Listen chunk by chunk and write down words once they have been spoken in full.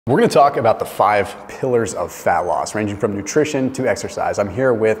We're going to talk about the 5 pillars of fat loss, ranging from nutrition to exercise. I'm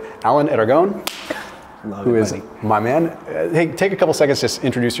here with Alan Aragon, who is my man. Hey, take a couple seconds, just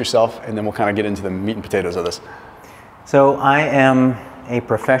introduce yourself, and then we'll kind of get into the meat and potatoes of this. So I am a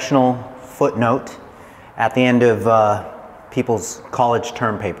professional footnote at the end of people's college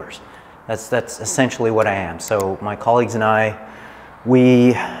term papers. That's essentially what I am. So my colleagues and I,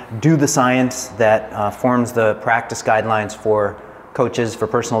 we do the science that forms the practice guidelines for coaches, for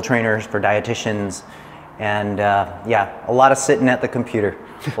personal trainers, for dietitians, and yeah, a lot of sitting at the computer,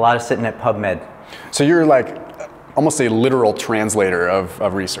 a lot of sitting at PubMed. So you're like almost a literal translator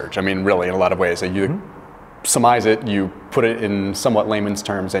of research. I mean, really, in a lot of ways. You surmise it, you put it in somewhat layman's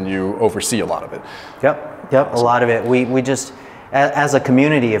terms, and you oversee a lot of it. Yep, a lot of it. We just, as a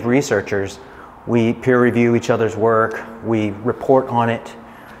community of researchers, we peer review each other's work, we report on it,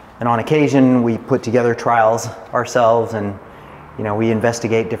 and on occasion we put together trials ourselves, and we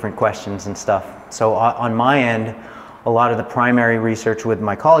investigate different questions and stuff. So on my end, a lot of the primary research with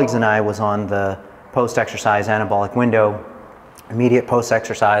my colleagues and I was on the post-exercise anabolic window, immediate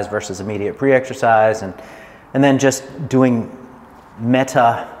post-exercise versus immediate pre-exercise, and then just doing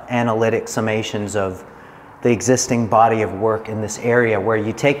meta-analytic summations of the existing body of work in this area, where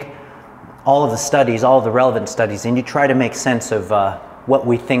you take all of the studies, all of the relevant studies, and you try to make sense of what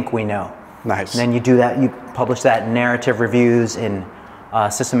we think we know. Nice. And then you do that, you publish that in narrative reviews, in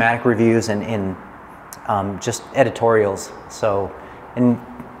systematic reviews, and in just editorials. So, and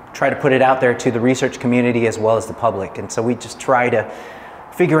try to put it out there to the research community as well as the public. And so we just try to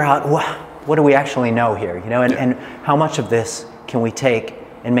figure out what do we actually know here, and how much of this can we take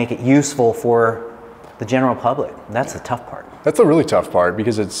and make it useful for the general public. That's the tough part. That's a really tough part,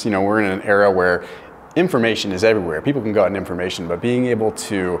 because it's, we're in an era where information is everywhere. People can go out and information, but being able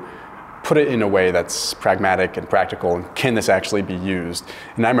to put it in a way that's pragmatic and practical, and can this actually be used?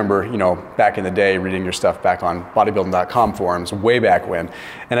 And I remember, back in the day, reading your stuff back on bodybuilding.com forums way back when.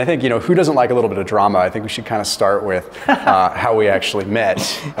 And I think, who doesn't like a little bit of drama? I think we should kind of start with how we actually met,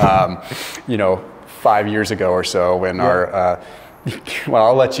 5 years ago or so, when our, well,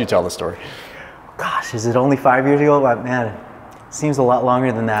 I'll let you tell the story. Gosh, is it only 5 years ago? Man, it seems a lot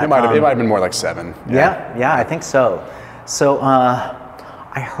longer than that. It might have been more like 7. Yeah, I think so. So,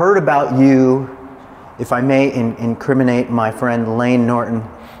 I heard about you, if I may incriminate my friend Lane Norton.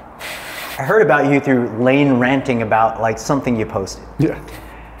 I heard about you through Lane ranting about like something you posted. Yeah.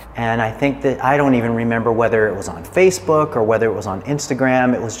 And I think that, I don't even remember whether it was on Facebook or whether it was on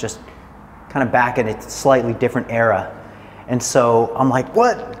Instagram. It was just kind of back in a slightly different era. And so I'm like,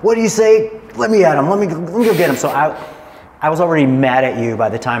 what do you say? Let me at him, let me go get him. So I was already mad at you by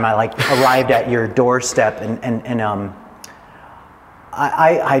the time I arrived at your doorstep, and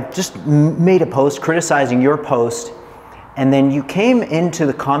I just made a post criticizing your post, and then you came into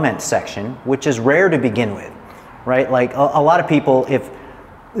the comments section, which is rare to begin with, right? Like a lot of people, if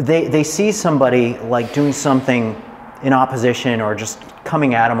they see somebody like doing something in opposition or just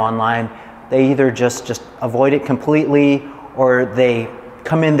coming at them online, they either just avoid it completely, or they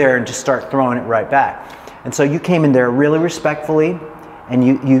come in there and just start throwing it right back. And so you came in there really respectfully, and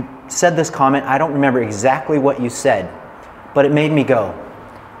you said this comment. I don't remember exactly what you said, but it made me go,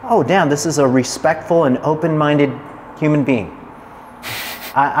 oh damn, this is a respectful and open-minded human being.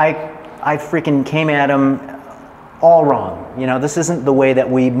 I freaking came at him all wrong. This isn't the way that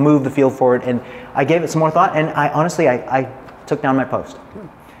we move the field forward. And I gave it some more thought, and honestly, I took down my post.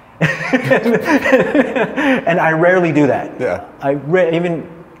 And I rarely do that.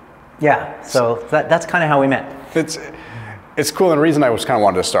 Yeah. So that's kind of how we met. It's cool, and the reason I was kind of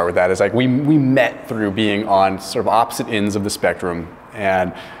wanted to start with that is like we met through being on sort of opposite ends of the spectrum,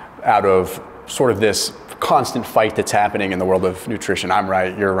 and out of sort of this constant fight that's happening in the world of nutrition. I'm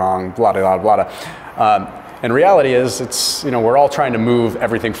right, you're wrong, blah, blah, blah, blah. And reality is, it's, we're all trying to move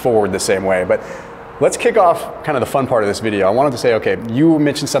everything forward the same way. But let's kick off kind of the fun part of this video. I wanted to say, okay, you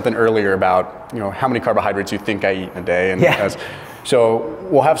mentioned something earlier about, how many carbohydrates you think I eat in a day. And so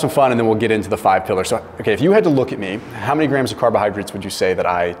we'll have some fun, and then we'll get into the 5 pillars. So, okay, if you had to look at me, how many grams of carbohydrates would you say that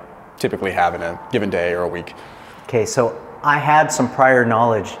I typically have in a given day or a week? Okay, so I had some prior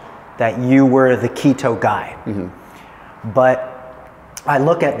knowledge that you were the keto guy. But I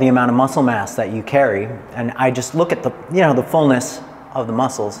look at the amount of muscle mass that you carry, and I just look at the, the fullness of the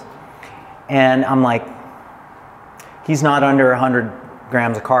muscles, and I'm like, he's not under 100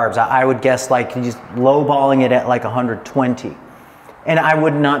 grams of carbs. I would guess like he's lowballing it at like 120. And I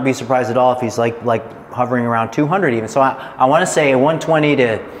would not be surprised at all if he's like hovering around 200 even. So I want to say 120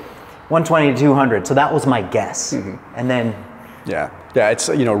 to 200. So that was my guess. And then Yeah, it's,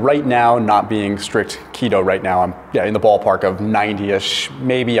 right now, not being strict keto right now, I'm in the ballpark of 90-ish,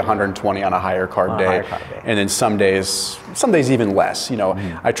 maybe 120 on a higher carb day. And then some days even less.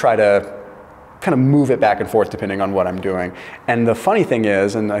 I try to kind of move it back and forth depending on what I'm doing. And the funny thing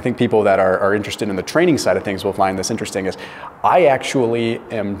is, and I think people that are interested in the training side of things will find this interesting, is I actually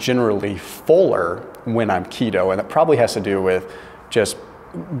am generally fuller when I'm keto, and that probably has to do with just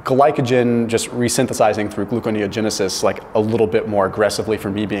glycogen just resynthesizing through gluconeogenesis like a little bit more aggressively for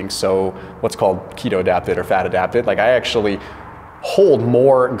me being so what's called keto adapted or fat adapted. Like I actually hold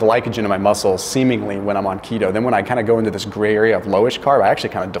more glycogen in my muscles seemingly when I'm on keto. Then when I kind of go into this gray area of lowish carb, I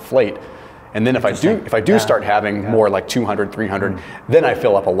actually kind of deflate. And then if I do start having more like 200, 300, then I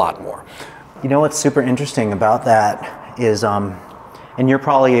fill up a lot more. You know what's super interesting about that is, and you're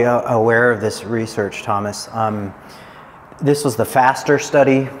probably aware of this research, Thomas. This was the FASTER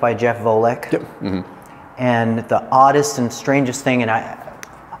study by Jeff Volek. Yep. Mm-hmm. And the oddest and strangest thing, and I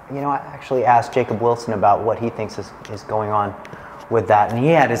actually asked Jacob Wilson about what he thinks is going on with that, and he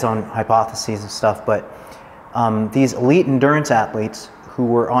had his own hypotheses and stuff, but these elite endurance athletes who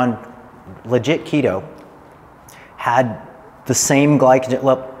were on legit keto had the same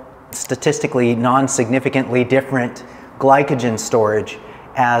glycogen, statistically non-significantly different glycogen storage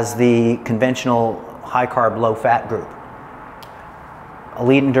as the conventional high carb, low fat group.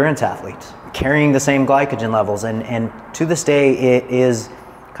 Elite endurance athletes carrying the same glycogen levels, and to this day it is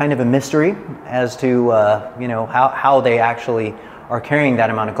kind of a mystery as to how they actually are carrying that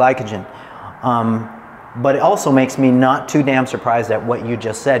amount of glycogen. But it also makes me not too damn surprised at what you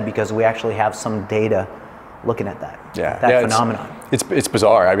just said, because we actually have some data looking at that. Phenomenon. It's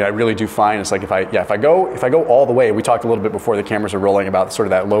bizarre. I mean, I really do find it's like if I go all the way. We talked a little bit before the cameras are rolling about sort of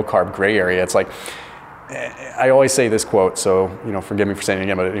that low carb gray area. It's like I always say this quote, so forgive me for saying it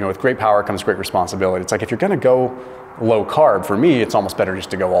again, but with great power comes great responsibility. It's like if you're going to go low carb, for me, it's almost better just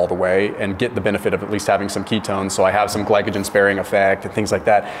to go all the way and get the benefit of at least having some ketones, so I have some glycogen sparing effect and things like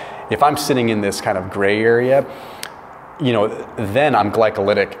that. If I'm sitting in this kind of gray area, then I'm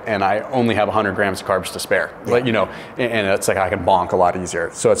glycolytic and I only have 100 grams of carbs to spare. Yeah. And it's like I can bonk a lot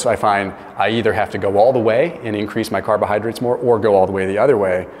easier. So I find I either have to go all the way and increase my carbohydrates more, or go all the way the other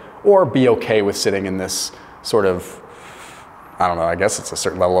way, or be okay with sitting in this sort of, I don't know, I guess it's a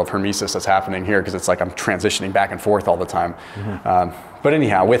certain level of hormesis that's happening here, because it's like I'm transitioning back and forth all the time. Mm-hmm. But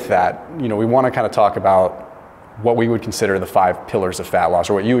anyhow, with that, we want to kind of talk about what we would consider the 5 pillars of fat loss,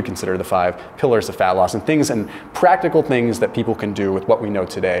 or what you would consider the 5 pillars of fat loss, and things and practical things that people can do with what we know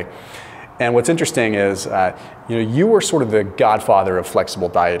today. And what's interesting is, you were sort of the godfather of flexible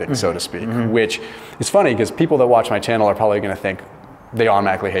dieting, mm-hmm. so to speak, mm-hmm. which is funny because people that watch my channel are probably going to think they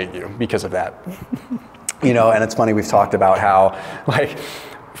automatically hate you because of that. And it's funny, we've talked about how like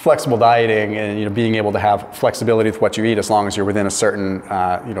flexible dieting and being able to have flexibility with what you eat as long as you're within a certain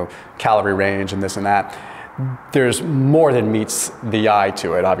calorie range and this and that. There's more than meets the eye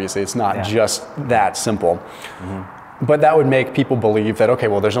to it. Obviously, it's not just that simple. Mm-hmm. But that would make people believe that, okay,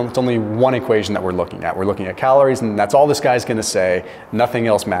 well, there's only one equation that we're looking at. We're looking at calories, and that's all this guy's going to say. Nothing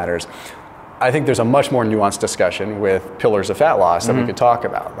else matters. I think there's a much more nuanced discussion with pillars of fat loss that mm-hmm. we could talk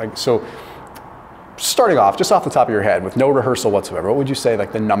about. So starting off, just off the top of your head, with no rehearsal whatsoever, what would you say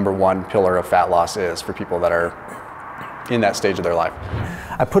like the #1 pillar of fat loss is for people that are in that stage of their life?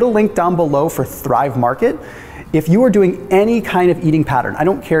 I put a link down below for Thrive Market. If you are doing any kind of eating pattern, I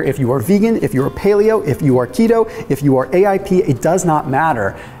don't care if you are vegan, if you are paleo, if you are keto, if you are AIP, it does not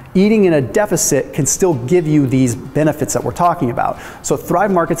matter. Eating in a deficit can still give you these benefits that we're talking about. So Thrive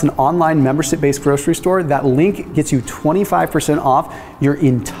Market's an online membership-based grocery store. That link gets you 25% off your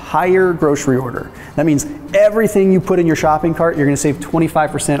entire grocery order. That means everything you put in your shopping cart, you're gonna save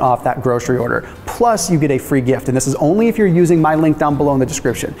 25% off that grocery order. Plus you get a free gift, and this is only if you're using my link down below in the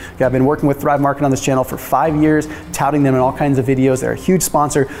description. Okay, I've been working with Thrive Market on this channel for 5 years, touting them in all kinds of videos. They're a huge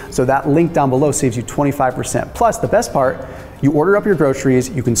sponsor, so that link down below saves you 25%. Plus, the best part, you order up your groceries,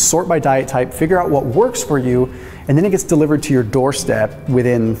 you can sort by diet type, figure out what works for you, and then it gets delivered to your doorstep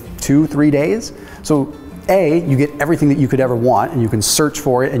within 2-3 days. So A, you get everything that you could ever want, and you can search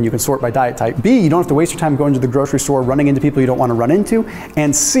for it, and you can sort by diet type. B, you don't have to waste your time going to the grocery store, running into people you don't want to run into.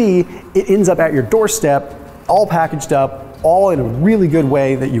 And C, it ends up at your doorstep, all packaged up, all in a really good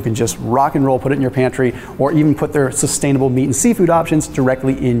way that you can just rock and roll, put it in your pantry, or even put their sustainable meat and seafood options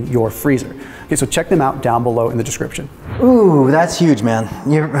directly in your freezer. Okay, so check them out down below in the description. Ooh, that's huge, man.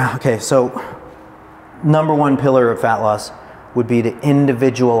 Okay, so #1 pillar of fat loss would be to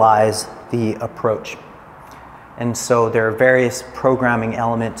individualize the approach. And so there are various programming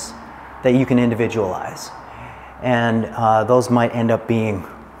elements that you can individualize. And those might end up being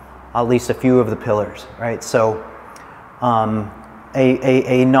at least a few of the pillars, right? So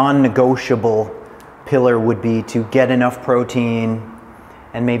a non-negotiable pillar would be to get enough protein,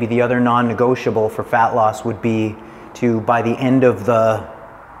 and maybe the other non-negotiable for fat loss would be to, by the end of the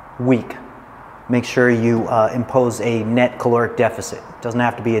week, make sure you impose a net caloric deficit. It doesn't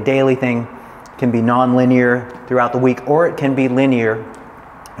have to be a daily thing. It can be non-linear throughout the week, or it can be linear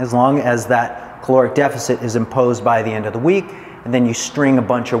as long as that caloric deficit is imposed by the end of the week, and then you string a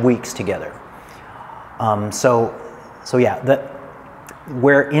bunch of weeks together. So yeah,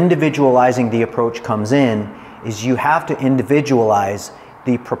 where individualizing the approach comes in is you have to individualize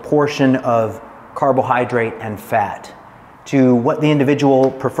the proportion of carbohydrate and fat to what the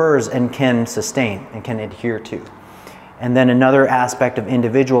individual prefers and can sustain and can adhere to. And then another aspect of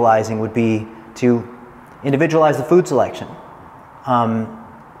individualizing would be to individualize the food selection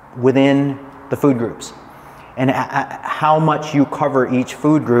within the food groups. And how much you cover each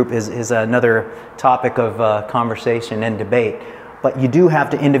food group is another topic of conversation and debate. But you do have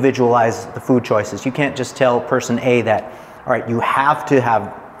to individualize the food choices. You can't just tell person A that, all right, you have to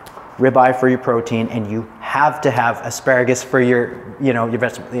have ribeye for your protein and you have to have asparagus for your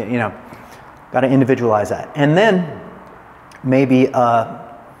vegetable, got to individualize that. And then maybe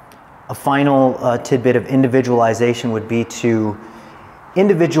a final tidbit of individualization would be to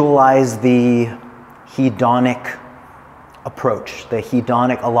individualize the hedonic approach, the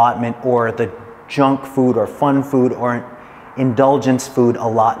hedonic allotment, or the junk food or fun food or indulgence food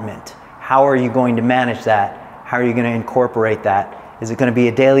allotment. How are you going to manage that? How are you going to incorporate that? Is it going to be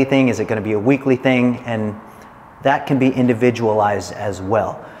a daily thing? Is it going to be a weekly thing? And that can be individualized as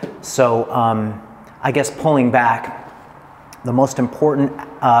well. So I guess pulling back, the most important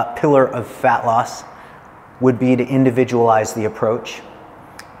pillar of fat loss would be to individualize the approach.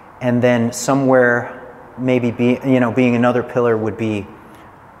 And then somewhere maybe being another pillar would be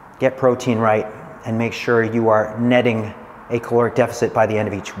get protein right and make sure you are netting a caloric deficit by the end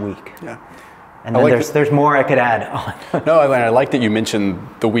of each week. Yeah. And then there's more I could add on. No, I like that you mentioned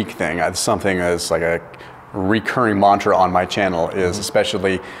the week thing. It's something as like a recurring mantra on my channel is,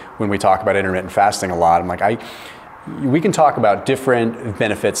 especially when we talk about intermittent fasting a lot. I'm like, we can talk about different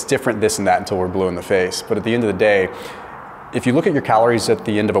benefits, different this and that until we're blue in the face. But at the end of the day, if you look at your calories at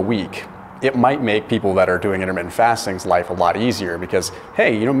the end of a week, it might make people that are doing intermittent fasting's life a lot easier because,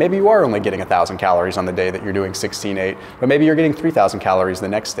 hey, maybe you are only getting 1,000 calories on the day that you're doing 16/8, but maybe you're getting 3,000 calories the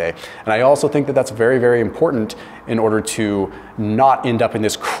next day. And I also think that that's very, very important in order to not end up in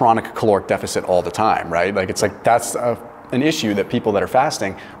this chronic caloric deficit all the time, right? Like that's an issue that people that are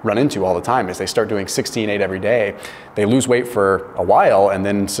fasting run into all the time is they start doing 16/8 every day. They lose weight for a while, and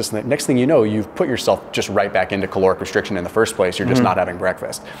then next thing you know, you've put yourself just right back into caloric restriction in the first place. You're just not having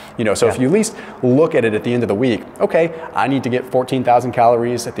breakfast. So if you at least look at it at the end of the week, okay, I need to get 14,000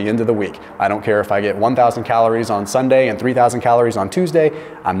 calories at the end of the week. I don't care if I get 1,000 calories on Sunday and 3,000 calories on Tuesday.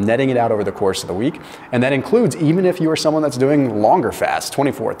 I'm netting it out over the course of the week. And that includes even if you are someone that's doing longer fasts,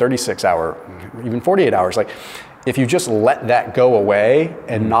 24, 36 hour, even 48 hours. Like, if you just let that go away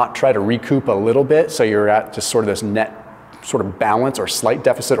and not try to recoup a little bit, so you're at just sort of this net sort of balance or slight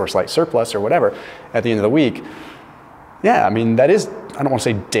deficit or slight surplus or whatever at the end of the week, yeah, I mean, that is, I don't want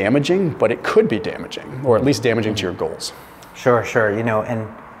to say damaging, but it could be damaging, or at least damaging to your goals. Sure, and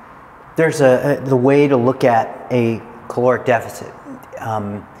there's the way to look at a caloric deficit.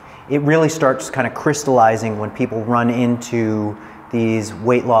 It really starts kind of crystallizing when people run into these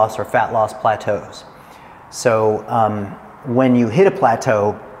weight loss or fat loss plateaus. So when you hit a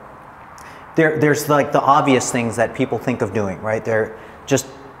plateau, there's like the obvious things that people think of doing, right? They're just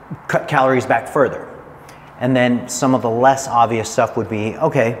cut calories back further. And then some of the less obvious stuff would be,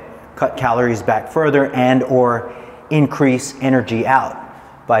 okay, cut calories back further and or increase energy out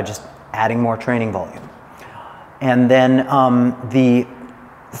by just adding more training volume. And then the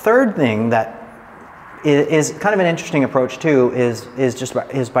third thing that is kind of an interesting approach too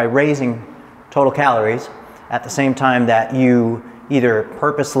is by raising total calories at the same time that you either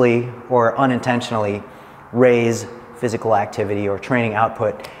purposely or unintentionally raise physical activity or training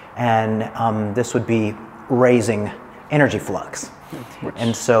output, and this would be raising energy flux.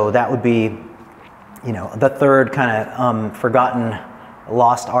 And so that would be, the third kind of forgotten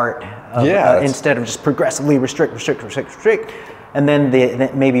lost art of, instead of just progressively restrict. And then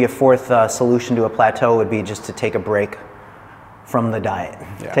maybe a fourth solution to a plateau would be just to take a break from the diet.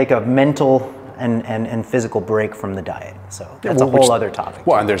 Take a mental and physical break from the diet. So that's a whole other topic.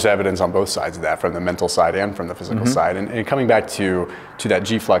 Well, and there's evidence on both sides of that, from the mental side and from the physical side. And coming back to that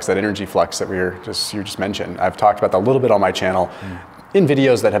G-Flux, that energy flux that you just mentioned, I've talked about that a little bit on my channel in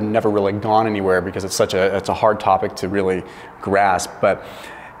videos that have never really gone anywhere because it's a hard topic to really grasp. But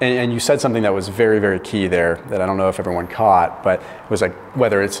And you said something that was very, very key there that I don't know if everyone caught, but it was like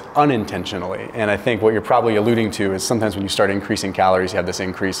whether it's unintentionally. And I think what you're probably alluding to is sometimes when you start increasing calories, you have this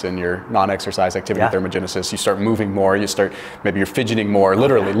increase in your non-exercise activity thermogenesis. You start moving more, maybe you're fidgeting more,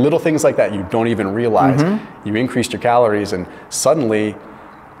 literally little things like that you don't even realize. You increased your calories and suddenly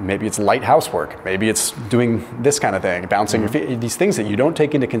maybe it's light housework, maybe it's doing this kind of thing, bouncing your feet, these things that you don't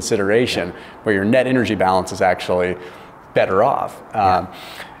take into consideration where your net energy balance is actually better off.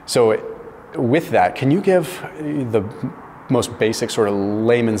 So with that, can you give the most basic sort of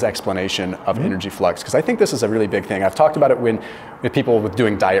layman's explanation of energy flux? Because I think this is a really big thing. I've talked about it with people with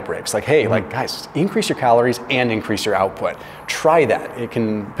doing diet breaks. Like, hey, like guys, increase your calories and increase your output. Try that. It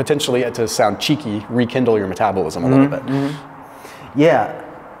can potentially, to sound cheeky, rekindle your metabolism a little bit. Yeah,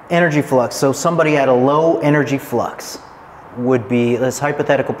 energy flux. So somebody at a low energy flux would be this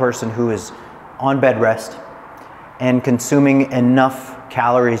hypothetical person who is on bed rest and consuming enough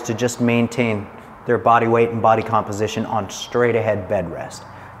calories to just maintain their body weight and body composition on straight ahead bed rest.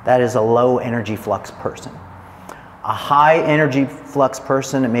 That is a low energy flux person. A high energy flux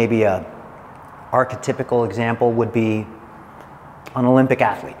person, and maybe a archetypical example would be an Olympic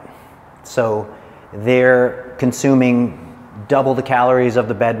athlete. So they're consuming double the calories of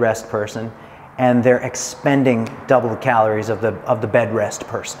the bed rest person, and they're expending double the calories of the bed rest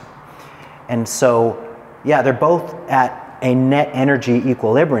person. And so, yeah, they're both at a net energy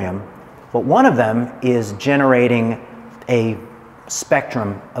equilibrium, but one of them is generating a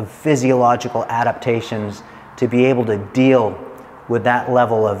spectrum of physiological adaptations to be able to deal with that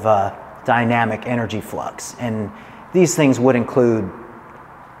level of dynamic energy flux. And these things would include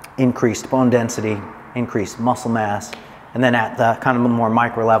increased bone density, increased muscle mass, and then at the kind of more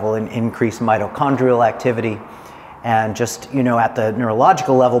micro level, increased mitochondrial activity, and just, at the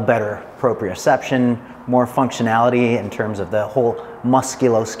neurological level, better proprioception, more functionality in terms of the whole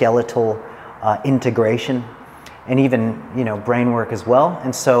musculoskeletal integration, and even brain work as well.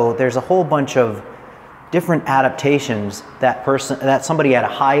 And so there's a whole bunch of different adaptations that somebody at a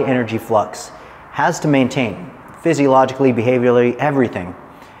high energy flux has to maintain physiologically, behaviorally, everything,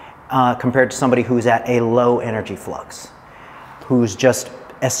 compared to somebody who's at a low energy flux, who's just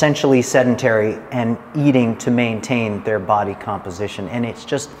essentially sedentary and eating to maintain their body composition. And it's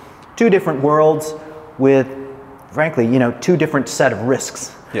just two different worlds with, frankly, two different set of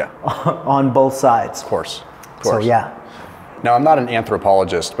risks on both sides. Of course. So, yeah. Now, I'm not an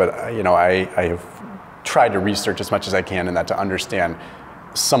anthropologist, but I have tried to research as much as I can in that to understand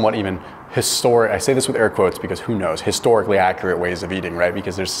somewhat even I say this with air quotes because who knows, historically accurate ways of eating, right?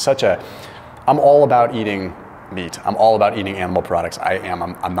 Because there's I'm all about eating meat. I'm all about eating animal products.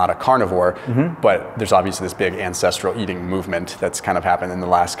 I'm not a carnivore, but there's obviously this big ancestral eating movement that's kind of happened in the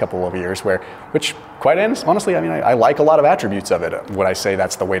last couple of years which quite honestly, I like a lot of attributes of it. Would I say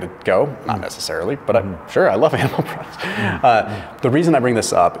that's the way to go? Not necessarily, but I love animal products. The reason I bring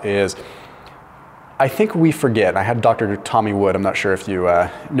this up is I think we forget. I had Dr. Tommy Wood. I'm not sure if you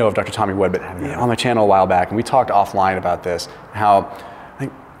know of Dr. Tommy Wood, but on my channel a while back, and we talked offline about this, how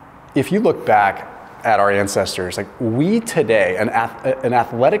if you look back at our ancestors, like we today, an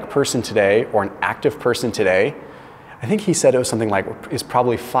athletic person today or an active person today, I think he said it was something like is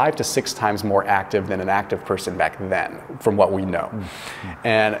probably 5 to 6 times more active than an active person back then, from what we know.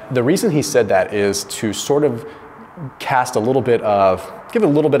 And the reason he said that is to sort of give a little bit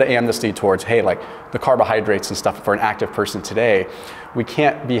of amnesty towards, hey, like the carbohydrates and stuff for an active person today, we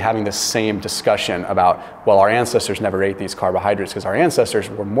can't be having the same discussion about, well, our ancestors never ate these carbohydrates, because our ancestors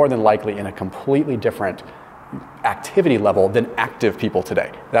were more than likely in a completely different activity level than active people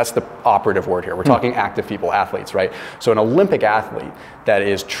today. That's the operative word here. We're talking active people, athletes, right? So an Olympic athlete that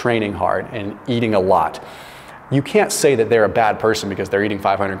is training hard and eating a lot, you can't say that they're a bad person because they're eating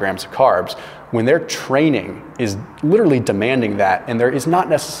 500 grams of carbs when their training is literally demanding that, and there is not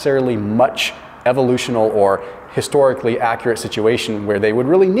necessarily much evolutional or historically accurate situation where they would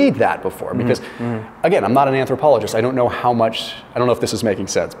really need that before. Because again, I'm not an anthropologist. I don't know if this is making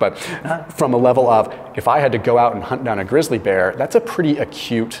sense, but from a level of, if I had to go out and hunt down a grizzly bear, that's a pretty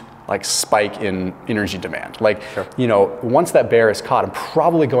acute spike in energy demand. Once that bear is caught, I'm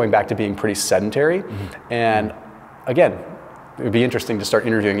probably going back to being pretty sedentary. And again, it would be interesting to start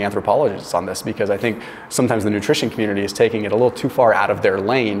interviewing anthropologists on this, because I think sometimes the nutrition community is taking it a little too far out of their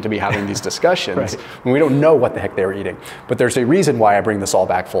lane to be having these discussions when we don't know what the heck they were eating. But there's a reason why I bring this all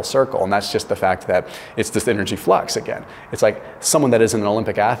back full circle, and that's just the fact that it's this energy flux again. It's like someone that is an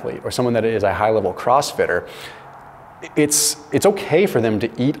Olympic athlete or someone that is a high-level CrossFitter, it's okay for them to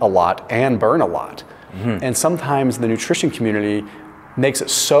eat a lot and burn a lot. And sometimes the nutrition community makes it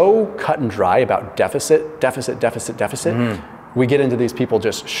so cut and dry about deficit, we get into these people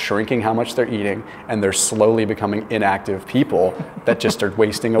just shrinking how much they're eating, and they're slowly becoming inactive people that just are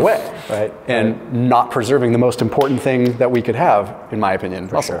wasting away, right? And not preserving the most important thing that we could have, in my opinion,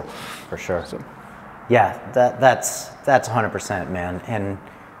 muscle. For sure. So. Yeah, that's 100%, man. And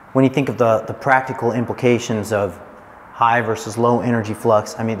when you think of the practical implications of high versus low energy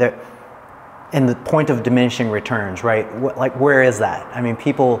flux, I mean, and the point of diminishing returns, right? Like, where is that? I mean,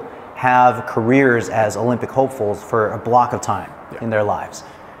 people have careers as Olympic hopefuls for a block of time in their lives,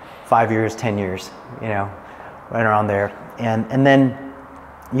 5 years, 10 years, you know, right around there. And then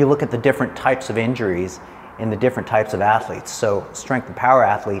you look at the different types of injuries in the different types of athletes. So strength and power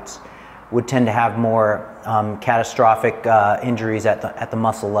athletes would tend to have more catastrophic injuries at the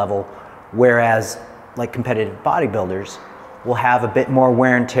muscle level, whereas like competitive bodybuilders will have a bit more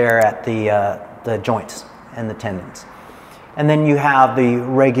wear and tear at the joints and the tendons. And then you have the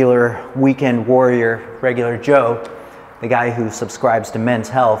regular weekend warrior, regular Joe, the guy who subscribes to Men's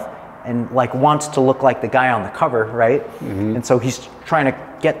Health and like wants to look like the guy on the cover, right? Mm-hmm. And so he's trying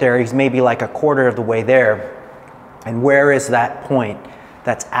to get there. He's maybe like a quarter of the way there. And where is that point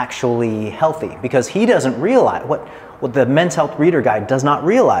that's actually healthy? Because he doesn't realize, what the Men's Health reader guide does not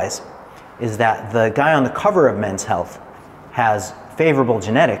realize is that the guy on the cover of Men's Health has favorable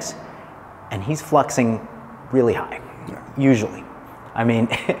genetics and he's fluxing really high. Usually. I mean,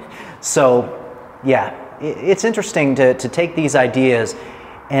 so yeah, it's interesting to take these ideas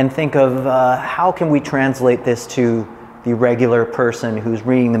and think of how can we translate this to the regular person who's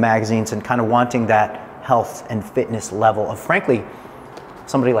reading the magazines and kind of wanting that health and fitness level of, frankly,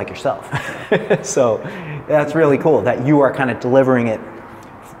 somebody like yourself. So that's really cool that you are kind of delivering it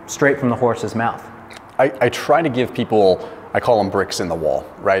straight from the horse's mouth. I try to give people, I call them bricks in the wall,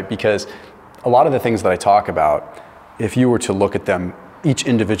 right? Because a lot of the things that I talk about, if you were to look at them, each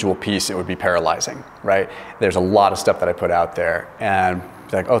individual piece, it would be paralyzing, right? There's a lot of stuff that I put out there, and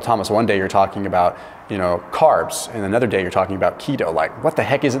like, oh, Thomas, one day you're talking about, you know, carbs, and another day you're talking about keto. Like, what the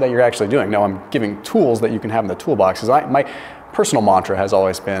heck is it that you're actually doing? No, I'm giving tools that you can have in the toolbox. My personal mantra has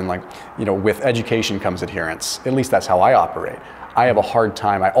always been like, you know, with education comes adherence. At least that's how I operate. I have a hard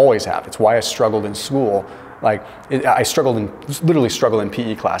time. I always have. It's why I struggled in school. Like, I literally struggled in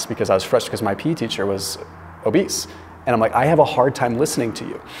PE class because I was frustrated because my PE teacher was obese. And I'm like, I have a hard time listening to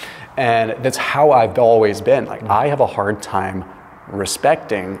you. And that's how I've always been. Like, I have a hard time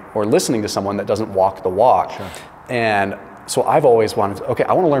respecting or listening to someone that doesn't walk the walk. Sure. And so I've always wanted, okay,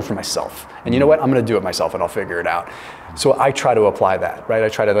 I want to learn for myself. And you know what? I'm going to do it myself and I'll figure it out. So I try to apply that, right? I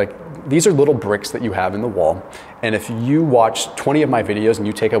try to, like, these are little bricks that you have in the wall. And if you watch 20 of my videos and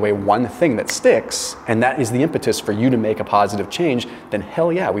you take away one thing that sticks, and that is the impetus for you to make a positive change, then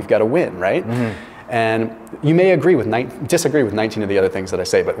hell yeah, we've got a win, right? Mm-hmm. And you may disagree with 19 of the other things that I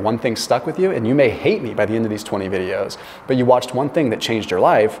say, but one thing stuck with you, and you may hate me by the end of these 20 videos, but you watched one thing that changed your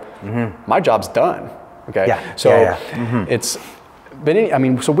life, mm-hmm. My job's done, okay? Yeah. So Mm-hmm. it's been, I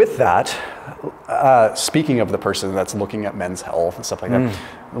mean, so with that, speaking of the person that's looking at Men's Health and stuff like that,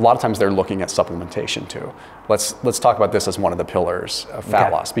 a lot of times they're looking at supplementation too. Let's talk about this as one of the pillars of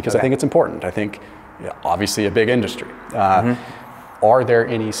fat loss, because I think it's important. I think, obviously a big industry. Are there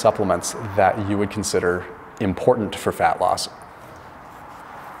any supplements that you would consider important for fat loss?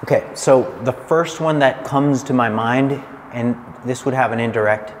 Okay, so the first one that comes to my mind, and this would have an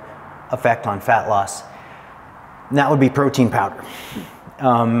indirect effect on fat loss, and that would be protein powder.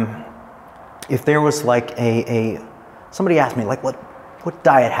 If there was like somebody asked me, like, what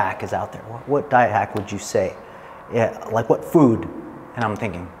diet hack is out there? What diet hack would you say? Yeah, like what food? And I'm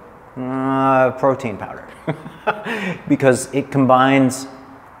thinking, protein powder. Because it combines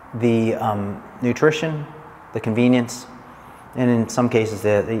the nutrition, the convenience, and in some cases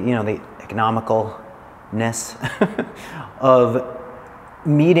the economicalness of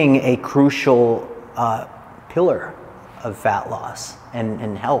meeting a crucial pillar of fat loss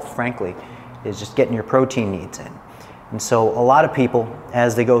and health, frankly, is just getting your protein needs in. And so a lot of people,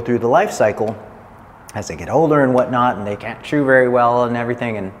 as they go through the life cycle, as they get older and whatnot, and they can't chew very well and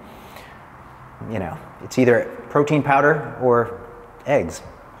everything, and it's either protein powder or eggs,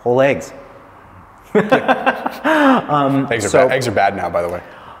 whole eggs. Eggs are bad now, by the way.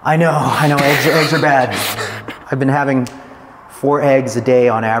 I know, eggs are bad. I've been having 4 eggs a day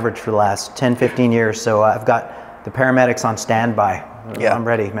on average for the last 10, 15 years, so I've got the paramedics on standby. Yeah. I'm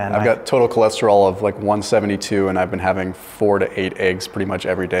ready, man. I've got total cholesterol of like 172, and I've been having 4 to 8 eggs pretty much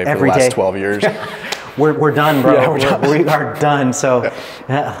every day for the last 12 years. We're done, bro. Yeah, we are done. So,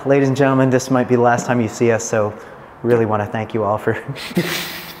 ladies and gentlemen, this might be the last time you see us. So, really want to thank you all for.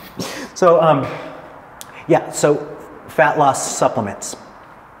 So, so fat loss supplements.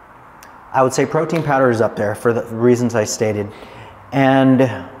 I would say protein powder is up there for the reasons I stated. And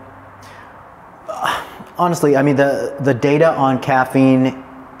honestly, I mean, the data on caffeine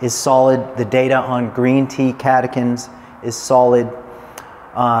is solid. The data on green tea catechins is solid.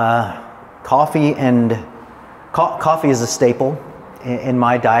 Coffee is a staple in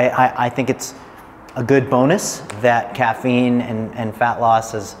my diet. I think it's a good bonus that caffeine and fat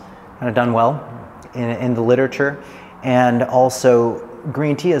loss has kind of done well in the literature. And also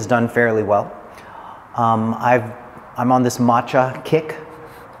green tea has done fairly well. I'm on this matcha kick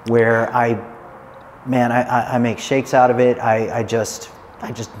where I make shakes out of it. I just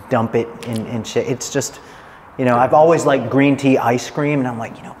dump it in shake. It's just, you know, I've always liked green tea ice cream, and I'm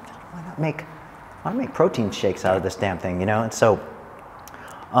like, you know, why not make protein shakes out of this damn thing, you know? And so,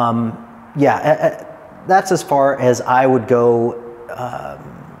 yeah, that's as far as I would go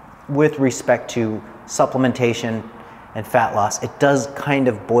with respect to supplementation and fat loss. It does kind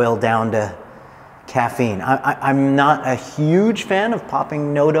of boil down to caffeine. I'm not a huge fan of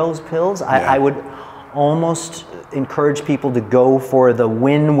popping no-dose pills. I would almost encourage people to go for the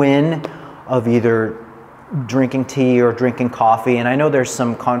win-win of either drinking tea or drinking coffee. And I know there's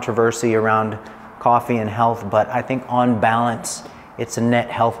some controversy around coffee and health, but I think on balance, it's a net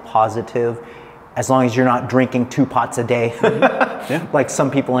health positive, as long as you're not drinking 2 pots a day, like some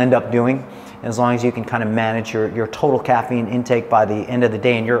people end up doing. As long as you can kind of manage your total caffeine intake by the end of the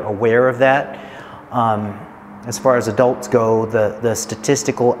day and you're aware of that. As far as adults go, the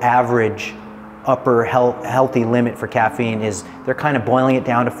statistical average upper healthy limit for caffeine is, they're kind of boiling it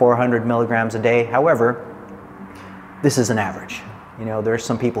down to 400 milligrams a day. However, this is an average. You know, there's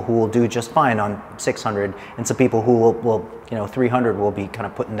some people who will do just fine on 600, and some people who will, you know, 300 will be kind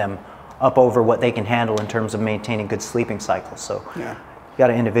of putting them up over what they can handle in terms of maintaining good sleeping cycles. So you got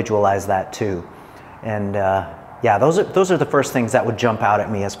to individualize that too. And yeah, those are the first things that would jump out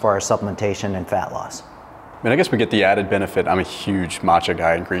at me as far as supplementation and fat loss. I mean, I guess we get the added benefit. I'm a huge matcha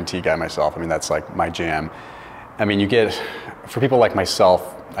guy and green tea guy myself. I mean, that's like my jam. I mean, you get, for people like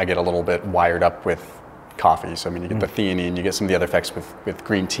myself, I get a little bit wired up with coffee. So I mean, you get the theanine, you get some of the other effects with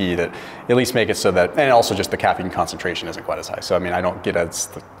green tea that at least make it so that, and also just the caffeine concentration isn't quite as high. So I mean, I don't get as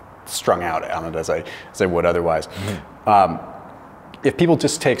strung out on it as I would otherwise. If people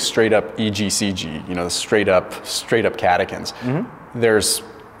just take straight up EGCG, you know, the straight up catechins,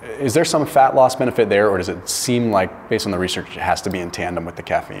 is there some fat loss benefit there, or does it seem like, based on the research, it has to be in tandem with the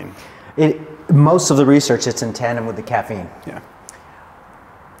caffeine? Most of the research, it's in tandem with the caffeine. Yeah.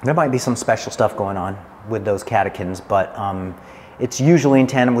 There might be some special stuff going on with those catechins, but it's usually in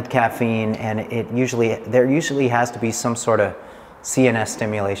tandem with caffeine, and there usually has to be some sort of CNS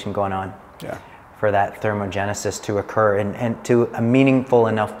stimulation going on for that thermogenesis to occur, and to a meaningful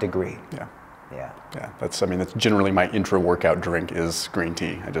enough degree. Yeah, that's generally my intra-workout drink is green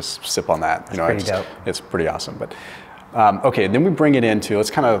tea. I just sip on that. That's pretty dope. It's pretty awesome. But okay, then we bring it into, let's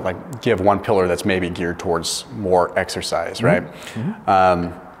kind of like give one pillar that's maybe geared towards more exercise, right?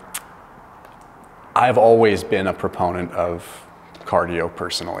 I've always been a proponent of cardio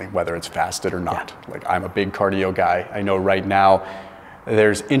personally, whether it's fasted or not. Like, I'm a big cardio guy. I know right now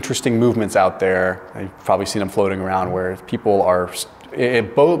there's interesting movements out there. You've probably seen them floating around where people are,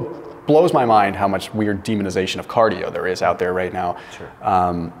 it blows my mind how much weird demonization of cardio there is out there right now.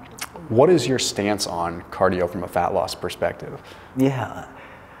 What is your stance on cardio from a fat loss perspective? Yeah.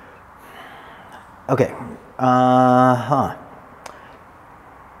 Okay.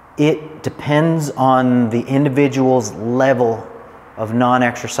 It depends on the individual's level of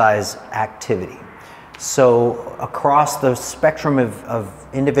non-exercise activity. So across the spectrum of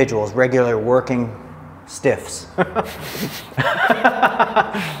individuals, regular working stiffs,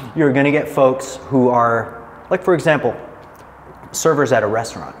 you're going to get folks who are, like, for example, servers at a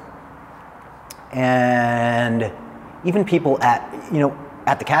restaurant, and even people at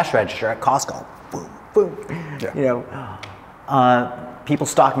the cash register at Costco, boom, boom, people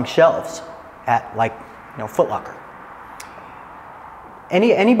stocking shelves at, like, Foot Locker.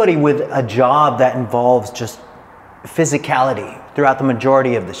 Anybody with a job that involves just physicality throughout the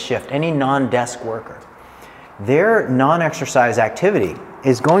majority of the shift, any non-desk worker, their non-exercise activity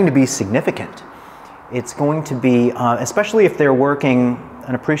is going to be significant. It's going to be, especially if they're working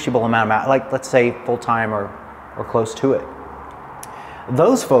an appreciable amount of, like, let's say full-time or close to it.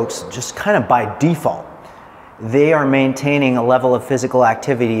 Those folks, just kind of by default, they are maintaining a level of physical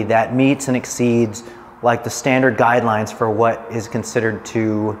activity that meets and exceeds, like, the standard guidelines for what is considered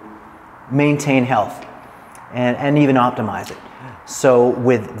to maintain health and even optimize it. So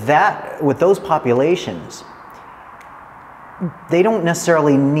with those populations, they don't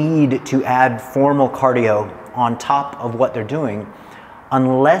necessarily need to add formal cardio on top of what they're doing.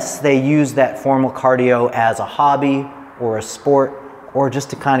 unless they use that formal cardio as a hobby or a sport, or just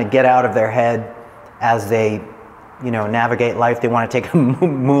to kind of get out of their head as they, navigate life. They want to take a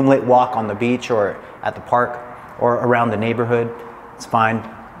moonlit walk on the beach or at the park or around the neighborhood. It's fine.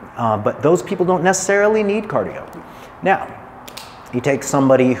 But those people don't necessarily need cardio. Now, you take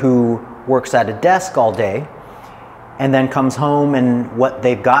somebody who works at a desk all day and then comes home and what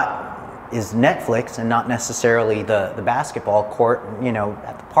they've got is Netflix and not necessarily the basketball court,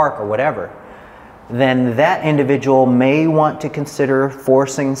 at the park or whatever, then that individual may want to consider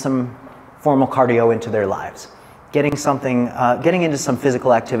forcing some formal cardio into their lives. Getting into some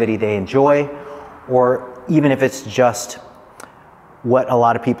physical activity they enjoy, or even if it's just what a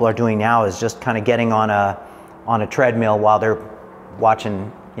lot of people are doing now is just kind of getting on a treadmill while they're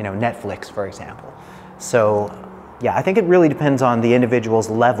watching, Netflix, for example. So, yeah, I think it really depends on the individual's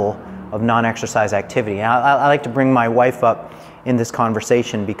level of non-exercise activity. And I like to bring my wife up in this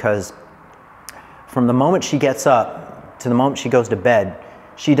conversation because from the moment she gets up to the moment she goes to bed,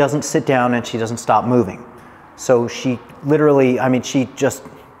 she doesn't sit down and she doesn't stop moving. So she literally,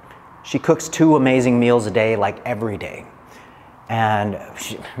 she cooks 2 amazing meals a day, like every day. And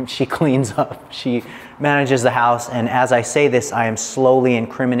she cleans up, she manages the house, and as I say this, I am slowly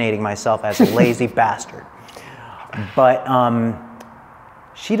incriminating myself as a lazy bastard. But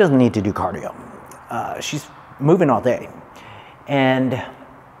she doesn't need to do cardio. She's moving all day. And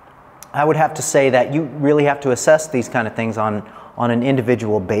I would have to say that you really have to assess these kind of things on an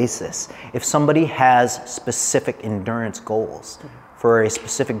individual basis. If somebody has specific endurance goals for a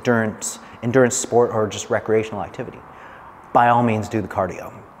specific endurance sport or just recreational activity, by all means do the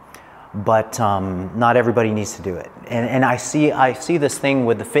cardio. But not everybody needs to do it. And I see this thing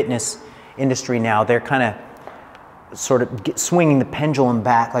with the fitness industry now. They're kind of sort of swinging the pendulum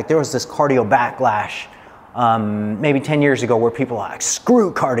back. Like there was this cardio backlash maybe 10 years ago where people are like,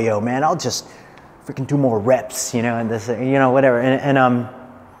 screw cardio, man, I'll just freaking do more reps, and this, whatever. And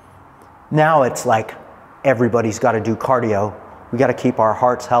now it's like everybody's got to do cardio. We got to keep our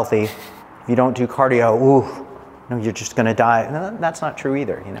hearts healthy. If you don't do cardio, you're just going to die. No, that's not true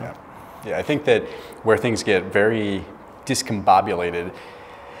either, Yeah, I think that where things get very discombobulated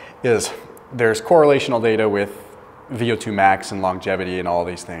is there's correlational data with VO2 max and longevity and all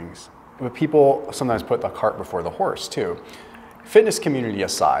these things. But people sometimes put the cart before the horse too. Fitness community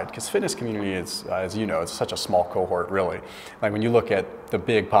aside, because fitness community is, as you know, it's such a small cohort really. Like when you look at the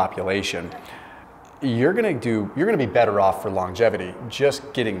big population, you're going to be better off for longevity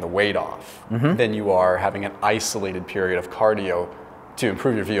just getting the weight off than you are having an isolated period of cardio to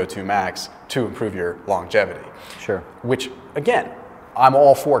improve your VO2 max to improve your longevity. Sure. Which again, I'm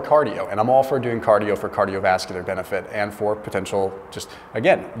all for cardio, and I'm all for doing cardio for cardiovascular benefit and for potential, just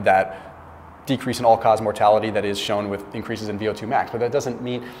again, that decrease in all-cause mortality that is shown with increases in VO2 max. But that doesn't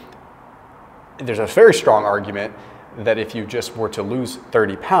mean, there's a very strong argument that if you just were to lose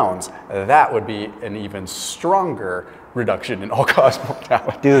 30 pounds, that would be an even stronger reduction in all-cause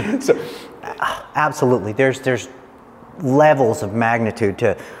mortality. Dude, so, absolutely. There's levels of magnitude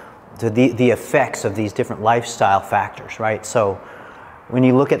to the effects of these different lifestyle factors, right? So when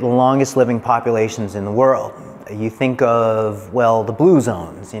you look at the longest living populations in the world, you think of, the blue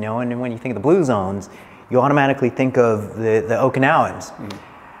zones, and when you think of the blue zones, you automatically think of the Okinawans.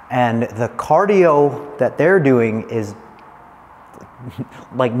 And the cardio that they're doing is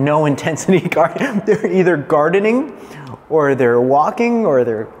like no intensity cardio. They're either gardening, or they're walking, or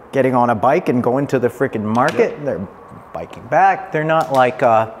they're getting on a bike and going to the freaking market. Yep. They're biking back. They're not like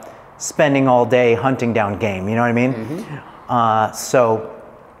spending all day hunting down game, you know what I mean?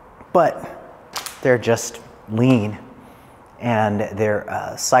 But they're just lean, and they're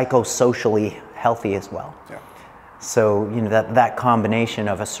psychosocially healthy as well. Yeah. So that combination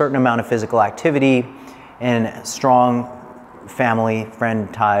of a certain amount of physical activity and strong family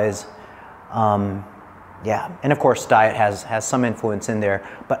friend ties, and of course diet has some influence in there.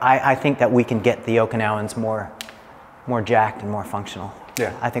 But I think that we can get the Okinawans more jacked and more functional.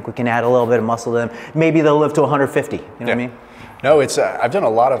 Yeah. I think we can add a little bit of muscle to them. Maybe they'll live to 150. You know what I mean? No, it's I've done a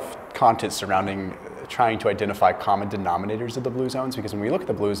lot of content surrounding trying to identify common denominators of the blue zones, because when we look at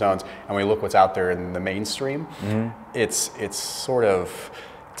the blue zones and we look what's out there in the mainstream, it's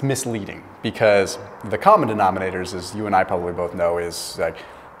misleading, because the common denominators, as you and I probably both know, is like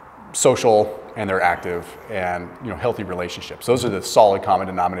social, and they're active, and healthy relationships. Those are the solid common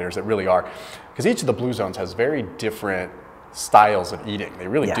denominators that really are, because each of the blue zones has very different styles of eating. They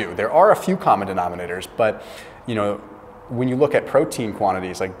really do. There are a few common denominators, but when you look at protein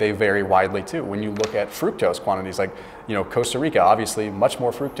quantities, like they vary widely too. When you look at fructose quantities, like Costa Rica, obviously much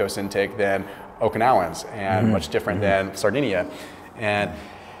more fructose intake than Okinawans, and much different than Sardinia. And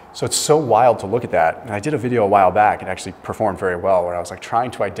so it's so wild to look at that. And I did a video a while back, it actually performed very well, where I was like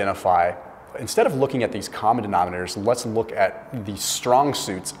trying to identify, instead of looking at these common denominators, let's look at the strong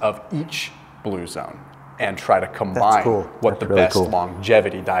suits of each blue zone and try to combine what the best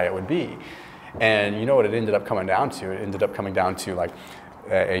longevity diet would be. And you know what it ended up coming down to? It ended up coming down to like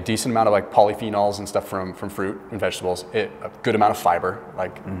a decent amount of like polyphenols and stuff from fruit and vegetables, a good amount of fiber,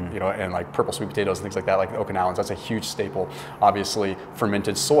 like, you know, and like purple sweet potatoes and things like that, like the Okinawans, that's a huge staple. Obviously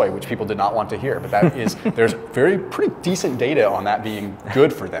fermented soy, which people did not want to hear, but that is, there's pretty decent data on that being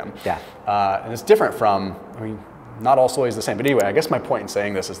good for them. Yeah. And it's different from, I mean, not all soy is the same, but anyway, I guess my point in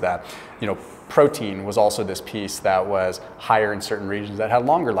saying this is that, you know, protein was also this piece that was higher in certain regions that had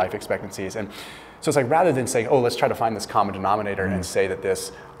longer life expectancies. And so it's like, rather than saying, oh, let's try to find this common denominator and say that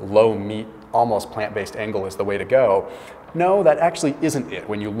this low meat, almost plant-based angle is the way to go, no, that actually isn't it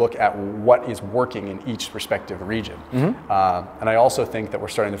when you look at what is working in each respective region. And I also think that we're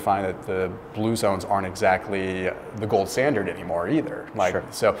starting to find that the blue zones aren't exactly the gold standard anymore either. Like,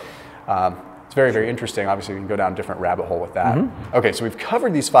 so it's very, very interesting. Obviously, we can go down a different rabbit hole with that. Okay, so we've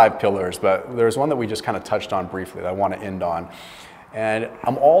covered these 5 pillars, but there's one that we just kind of touched on briefly that I want to end on. And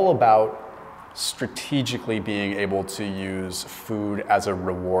I'm all about strategically being able to use food as a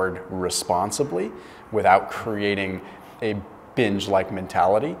reward responsibly without creating a binge-like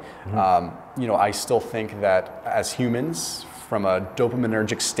mentality. You know, I still think that as humans, from a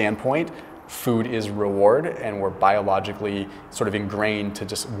dopaminergic standpoint, food is reward, and we're biologically sort of ingrained to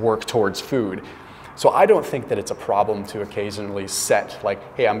just work towards food. So I don't think that it's a problem to occasionally set like,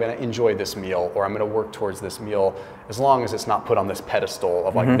 hey, I'm going to enjoy this meal, or I'm going to work towards this meal, as long as it's not put on this pedestal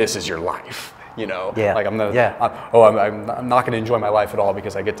of like, this is your life. You know, like I'm gonna, I'm not gonna enjoy my life at all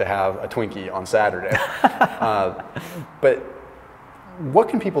because I get to have a Twinkie on Saturday. But what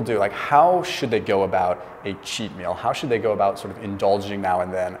can people do? Like, how should they go about a cheat meal? How should they go about sort of indulging now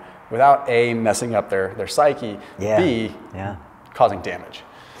and then without A, messing up their psyche, B, causing damage?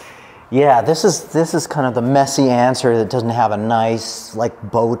 Yeah, this is kind of the messy answer that doesn't have a nice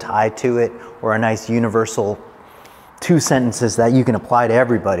like bow tie to it or a nice universal 2 sentences that you can apply to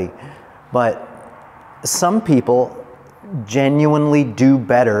everybody. But some people genuinely do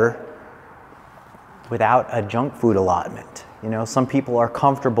better without a junk food allotment. You know, some people are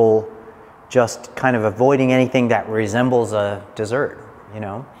comfortable just kind of avoiding anything that resembles a dessert, you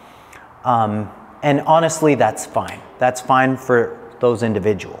know. And honestly, that's fine. That's fine for those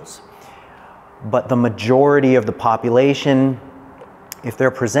individuals. But the majority of the population, if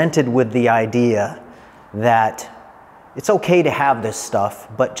they're presented with the idea that it's okay to have this stuff,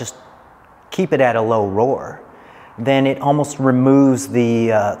 but just keep it at a low roar, then it almost removes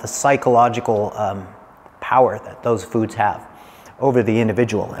the psychological power that those foods have over the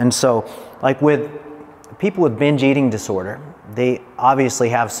individual. And so, like with people with binge eating disorder, they obviously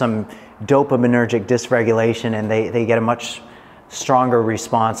have some dopaminergic dysregulation, and they get a much stronger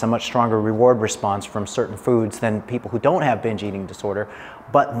response, a much stronger reward response from certain foods than people who don't have binge eating disorder.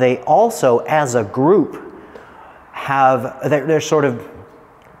 But they also, as a group, they're sort of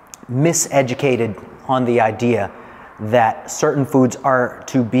miseducated on the idea that certain foods are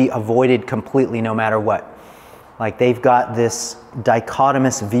to be avoided completely no matter what. Like, they've got this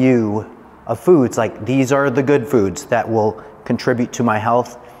dichotomous view of foods, like these are the good foods that will contribute to my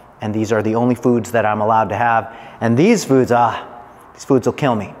health, and these are the only foods that I'm allowed to have, and these foods will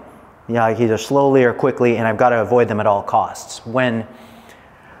kill me, like either slowly or quickly, and I've got to avoid them at all costs. When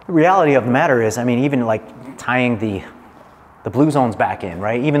the reality of the matter is, I mean, even like tying the blue zones back in,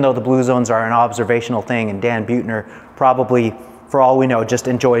 right? Even though the blue zones are an observational thing, and Dan Buettner probably, for all we know, just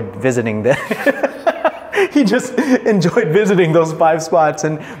enjoyed visiting he just enjoyed visiting those 5 spots,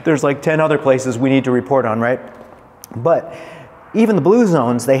 and there's like 10 other places we need to report on, right? But even the blue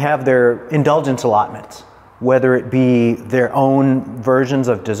zones, they have their indulgence allotments, whether it be their own versions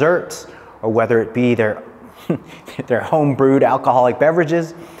of desserts, or whether it be their home brewed alcoholic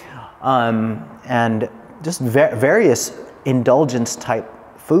beverages, and just various indulgence type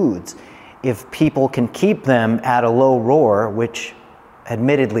foods. If people can keep them at a low roar, which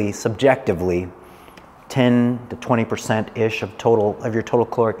admittedly, subjectively, 10 to 20%-ish of your total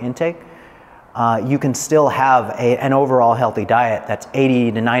caloric intake, you can still have an overall healthy diet that's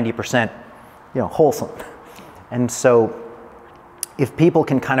 80 to 90%, wholesome. And so if people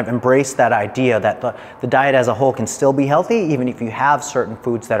can kind of embrace that idea that the diet as a whole can still be healthy, even if you have certain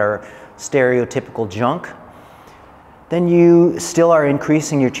foods that are stereotypical junk, then you still are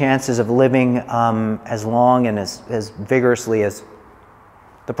increasing your chances of living as long and as vigorously as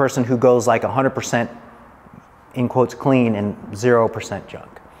the person who goes like 100% in quotes clean and 0% junk.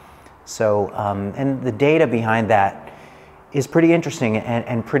 So, and the data behind that is pretty interesting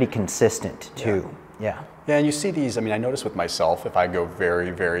and pretty consistent too. Yeah. Yeah, and you see these, I mean, I notice with myself, if I go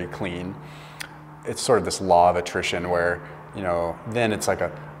very, very clean, it's sort of this law of attrition where, you know, then it's like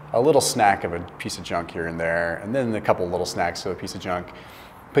a little snack of a piece of junk here and there, and then a couple little snacks of a piece of junk.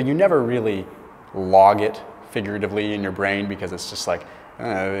 But you never really log it figuratively in your brain, because it's just like,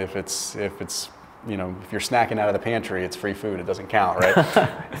 if it's, you know, if you're snacking out of the pantry, it's free food, it doesn't count, right?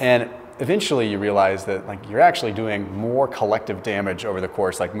 And eventually you realize that like you're actually doing more collective damage over the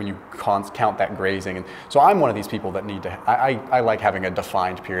course, like when you count that grazing. And so I'm one of these people that need to, I like having a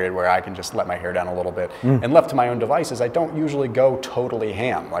defined period where I can just let my hair down a little bit. And left to my own devices, I don't usually go totally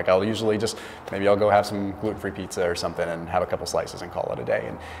ham. Like I'll usually just, maybe I'll go have some gluten-free pizza or something and have a couple slices and call it a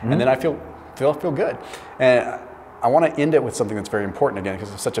day. And then I feel good. And I want to end it with something that's very important again,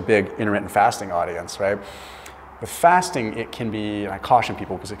 because it's such a big intermittent fasting audience, right? With fasting, it can be, and I caution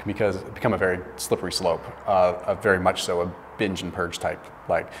people because it can become a very slippery slope, very much so a binge and purge type,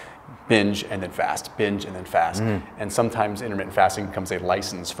 like binge and then fast, binge and then fast. And sometimes intermittent fasting becomes a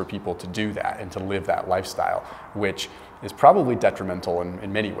license for people to do that and to live that lifestyle, which is probably detrimental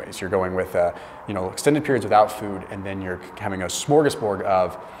in many ways. You're going with you know, extended periods without food, and then you're having a smorgasbord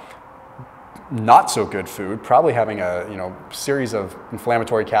of not so good food, probably having a, you know, series of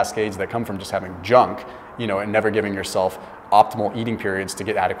inflammatory cascades that come from just having junk, you know, and never giving yourself optimal eating periods to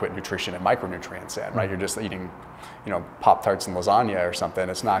get adequate nutrition and micronutrients in, right? You're just eating, you know, Pop-Tarts and lasagna or something.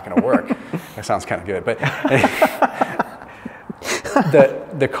 It's not going to work. That sounds kind of good, but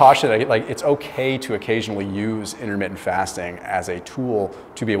the caution, like, it's okay to occasionally use intermittent fasting as a tool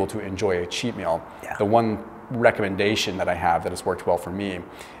to be able to enjoy a cheat meal. The one recommendation that I have that has worked well for me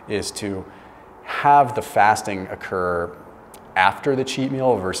is to have the fasting occur after the cheat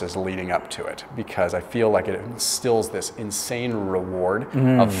meal versus leading up to it, because I feel like it instills this insane reward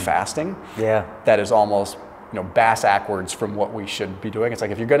of fasting that is almost, you know, bass backwards from what we should be doing. It's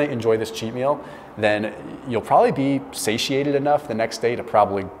like, if you're going to enjoy this cheat meal, then you'll probably be satiated enough the next day to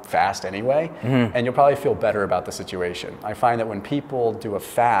probably fast anyway, and you'll probably feel better about the situation. I find that when people do a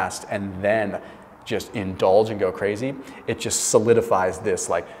fast and then just indulge and go crazy, it just solidifies this,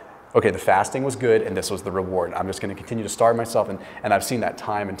 like, okay, the fasting was good and this was the reward. I'm just going to continue to starve myself, and I've seen that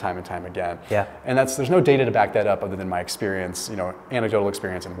time and time and time again. And there's no data to back that up other than my experience, you know, anecdotal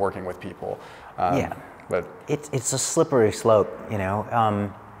experience in working with people. But it's a slippery slope, you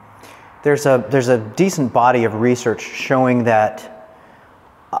know. There's a decent body of research showing that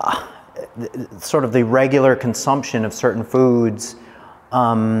sort of the regular consumption of certain foods,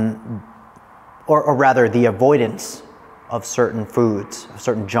 or rather the avoidance of certain foods,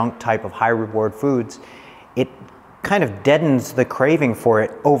 certain junk type of high reward foods, it kind of deadens the craving for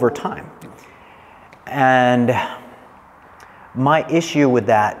it over time. And my issue with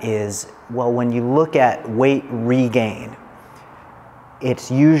that is, well, when you look at weight regain,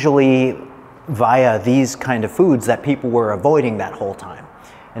 it's usually via these kind of foods that people were avoiding that whole time.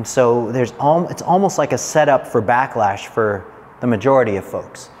 And so it's almost like a setup for backlash for the majority of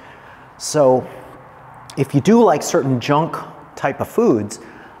folks. So if you do like certain junk type of foods,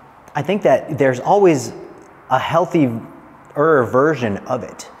 I think that there's always a healthier version of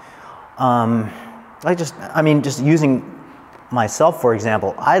it. Just using myself, for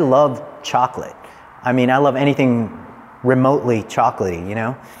example, I love chocolate. I mean, I love anything remotely chocolatey, you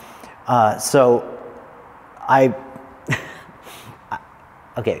know?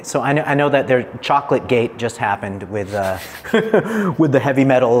 Okay, so I know that their chocolate gate just happened with with the heavy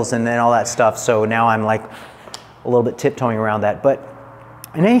metals and then all that stuff. So now I'm like a little bit tiptoeing around that. But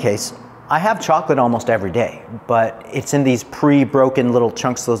in any case, I have chocolate almost every day, but it's in these pre-broken little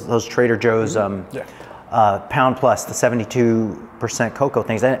chunks, those Trader Joe's Pound Plus, the 72% cocoa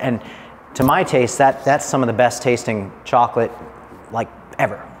things. And to my taste, that's some of the best tasting chocolate like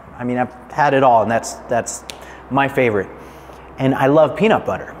ever. I mean, I've had it all, and that's my favorite. And I love peanut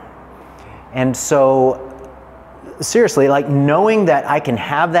butter. And so, seriously, like knowing that I can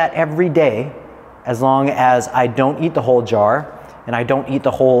have that every day as long as I don't eat the whole jar and I don't eat the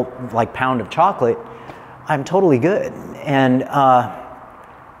whole like pound of chocolate, I'm totally good. And I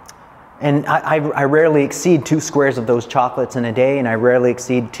rarely exceed 2 squares of those chocolates in a day, and I rarely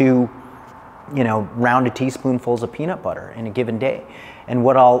exceed 2, you know, rounded teaspoonfuls of peanut butter in a given day. And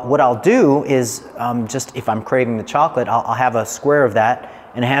what I'll do is just if I'm craving the chocolate, I'll have a square of that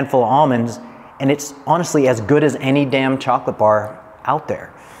and a handful of almonds, and it's honestly as good as any damn chocolate bar out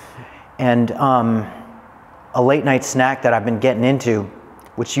there. And a late night snack that I've been getting into,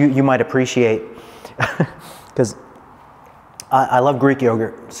 which you might appreciate, because I love Greek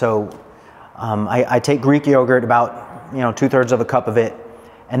yogurt. So I take Greek yogurt, about 2/3 of a cup of it,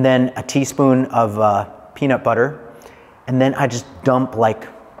 and then a teaspoon of peanut butter, and then I just dump like,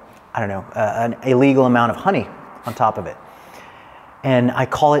 I don't know, an illegal amount of honey on top of it. And I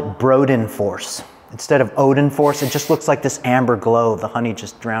call it Broden Force. Instead of Odin Force, it just looks like this amber glow of the honey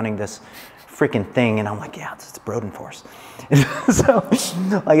just drowning this freaking thing. And I'm like, yeah, it's Broden Force. So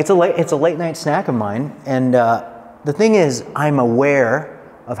like it's a late night snack of mine. And the thing is, I'm aware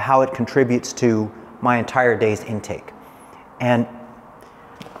of how it contributes to my entire day's intake. And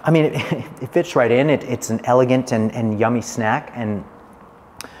I mean, it fits right in. It's an elegant and yummy snack. And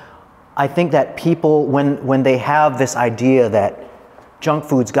I think that people, when they have this idea that junk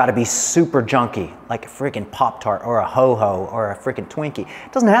food's got to be super junky, like a freaking Pop-Tart or a Ho-Ho or a freaking Twinkie,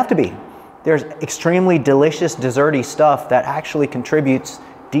 it doesn't have to be. There's extremely delicious desserty stuff that actually contributes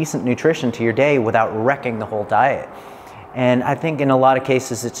decent nutrition to your day without wrecking the whole diet. And I think in a lot of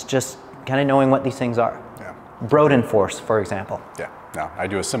cases, it's just kind of knowing what these things are. Yeah. Broden Force, for example. Yeah, no, I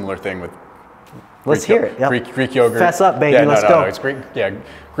do a similar thing with Let's hear it. Yep. Greek yogurt. Fess up, baby. Yeah, Let's go. It's Greek. Yeah,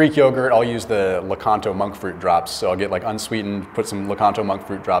 Greek yogurt. I'll use the Lakanto monk fruit drops. So I'll get like unsweetened, put some Lakanto monk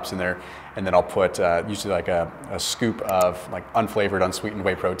fruit drops in there, and then I'll put usually like a scoop of like unflavored, unsweetened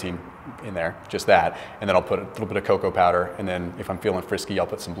whey protein in there, just that, and then I'll put a little bit of cocoa powder, and then if I'm feeling frisky, I'll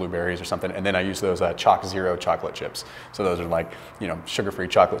put some blueberries or something, and then I use those Chalk Zero chocolate chips. So those are like, you know, sugar-free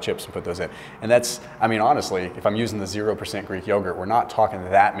chocolate chips, and put those in. And that's, I mean, honestly, if I'm using the 0% Greek yogurt, we're not talking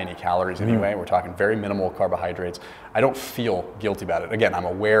that many calories anyway. We're talking very minimal carbohydrates. I don't feel guilty about it. Again, I'm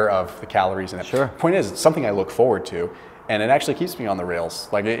aware of the calories in it. Sure. Point is, it's something I look forward to, and it actually keeps me on the rails.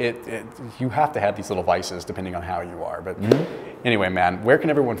 Like you have to have these little vices depending on how you are. But anyway, man, where can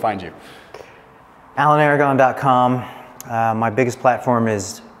everyone find you? AlanAragon.com. My biggest platform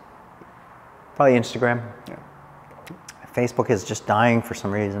is probably Instagram. Yeah. Facebook is just dying for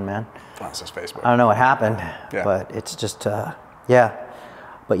some reason, man. Oh, it's just Facebook. I don't know what happened, but it's just, yeah.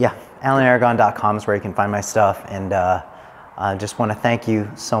 But yeah, AlanAragon.com is where you can find my stuff. And I just want to thank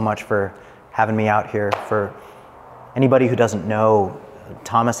you so much for having me out here. For anybody who doesn't know,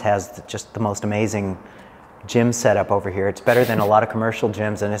 Thomas has just the most amazing gym setup over here. It's better than a lot of commercial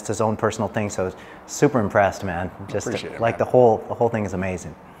gyms, and it's his own personal thing. So super impressed, man. Just appreciate it, like man. the whole thing is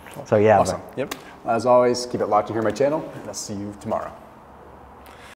amazing. So yeah. Awesome. Yep. As always, keep it locked in here on my channel, and I'll see you tomorrow.